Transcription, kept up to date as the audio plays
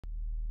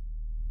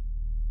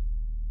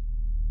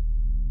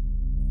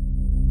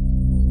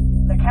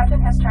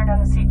captain has turned on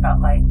the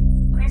seatbelt light.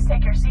 Please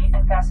take your seat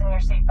and fasten your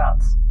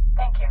seatbelts.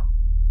 Thank you.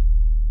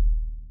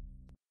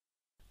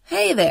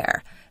 Hey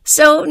there!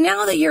 So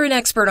now that you're an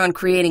expert on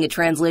creating a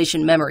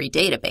translation memory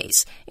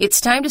database, it's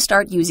time to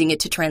start using it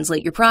to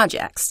translate your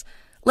projects.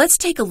 Let's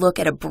take a look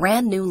at a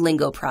brand new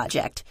Lingo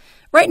project.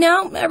 Right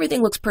now,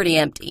 everything looks pretty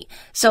empty,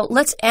 so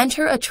let's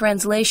enter a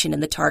translation in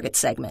the target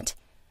segment.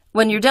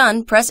 When you're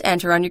done, press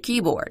Enter on your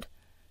keyboard.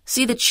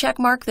 See the check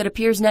mark that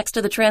appears next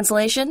to the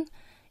translation?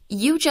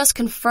 You just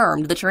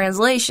confirmed the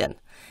translation.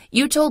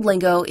 You told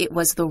Lingo it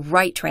was the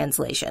right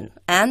translation,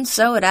 and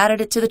so it added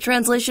it to the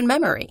translation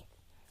memory.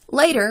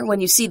 Later, when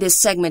you see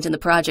this segment in the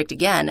project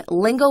again,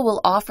 Lingo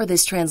will offer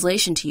this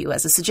translation to you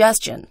as a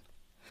suggestion.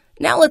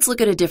 Now let's look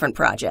at a different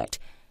project.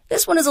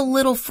 This one is a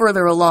little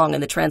further along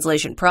in the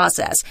translation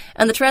process,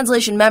 and the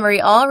translation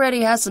memory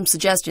already has some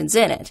suggestions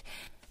in it.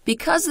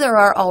 Because there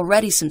are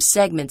already some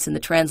segments in the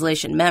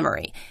translation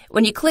memory,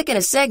 when you click in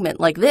a segment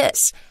like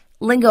this,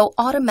 Lingo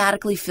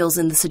automatically fills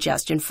in the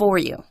suggestion for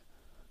you.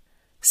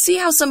 See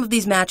how some of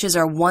these matches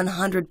are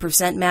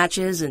 100%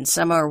 matches and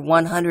some are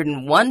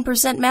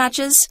 101%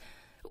 matches?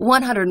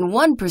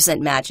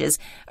 101% matches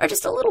are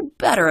just a little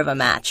better of a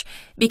match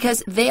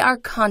because they are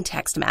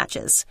context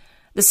matches.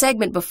 The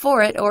segment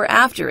before it or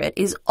after it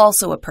is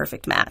also a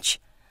perfect match.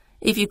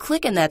 If you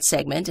click in that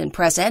segment and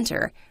press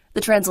Enter,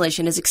 the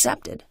translation is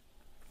accepted.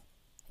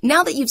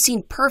 Now that you've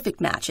seen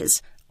perfect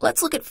matches,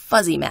 let's look at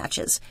fuzzy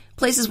matches,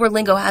 places where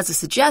Lingo has a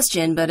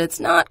suggestion, but it's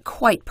not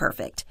quite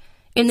perfect.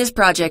 In this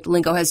project,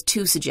 Lingo has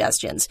two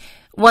suggestions,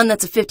 one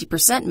that's a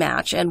 50%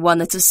 match and one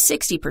that's a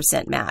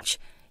 60% match.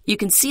 You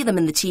can see them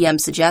in the TM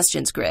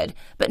suggestions grid,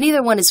 but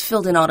neither one is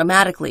filled in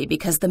automatically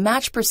because the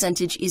match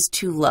percentage is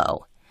too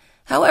low.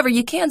 However,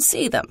 you can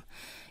see them.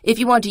 If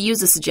you want to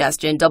use a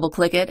suggestion,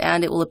 double-click it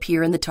and it will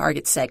appear in the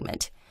target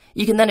segment.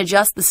 You can then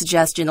adjust the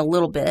suggestion a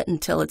little bit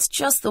until it's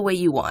just the way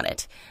you want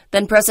it.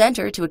 Then press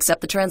Enter to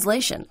accept the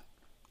translation.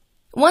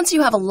 Once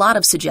you have a lot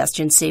of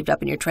suggestions saved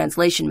up in your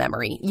translation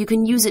memory, you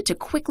can use it to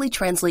quickly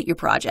translate your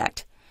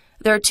project.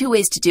 There are two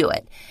ways to do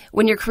it: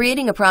 when you're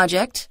creating a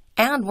project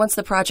and once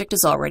the project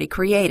is already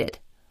created.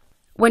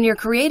 When you're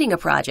creating a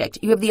project,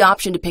 you have the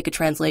option to pick a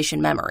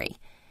translation memory.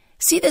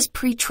 See this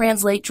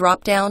pre-translate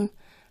drop-down?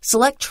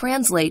 Select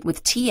Translate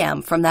with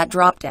TM from that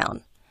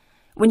drop-down.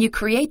 When you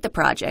create the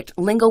project,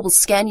 Lingo will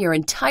scan your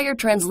entire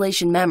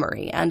translation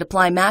memory and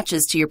apply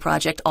matches to your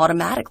project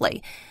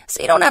automatically,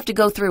 so you don't have to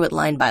go through it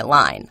line by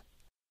line.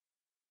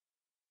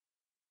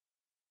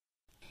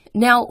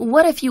 Now,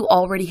 what if you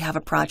already have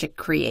a project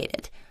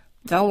created?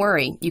 Don't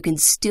worry, you can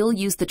still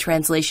use the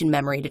translation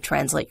memory to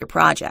translate your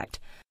project.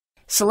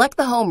 Select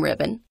the Home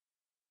ribbon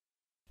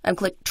and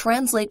click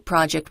Translate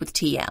Project with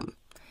TM.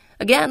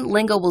 Again,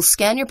 Lingo will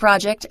scan your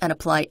project and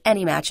apply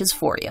any matches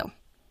for you.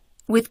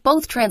 With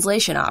both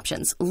translation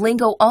options,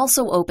 Lingo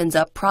also opens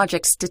up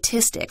project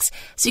statistics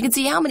so you can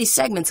see how many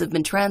segments have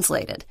been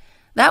translated.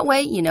 That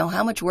way, you know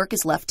how much work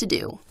is left to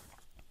do.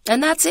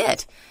 And that's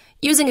it.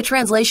 Using a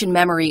translation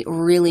memory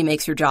really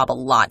makes your job a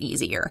lot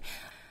easier.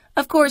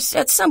 Of course,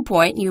 at some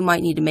point, you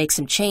might need to make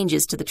some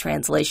changes to the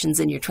translations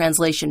in your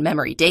translation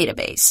memory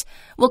database.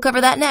 We'll cover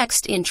that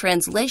next in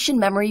Translation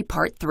Memory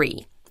Part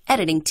 3,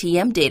 Editing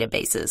TM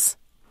Databases.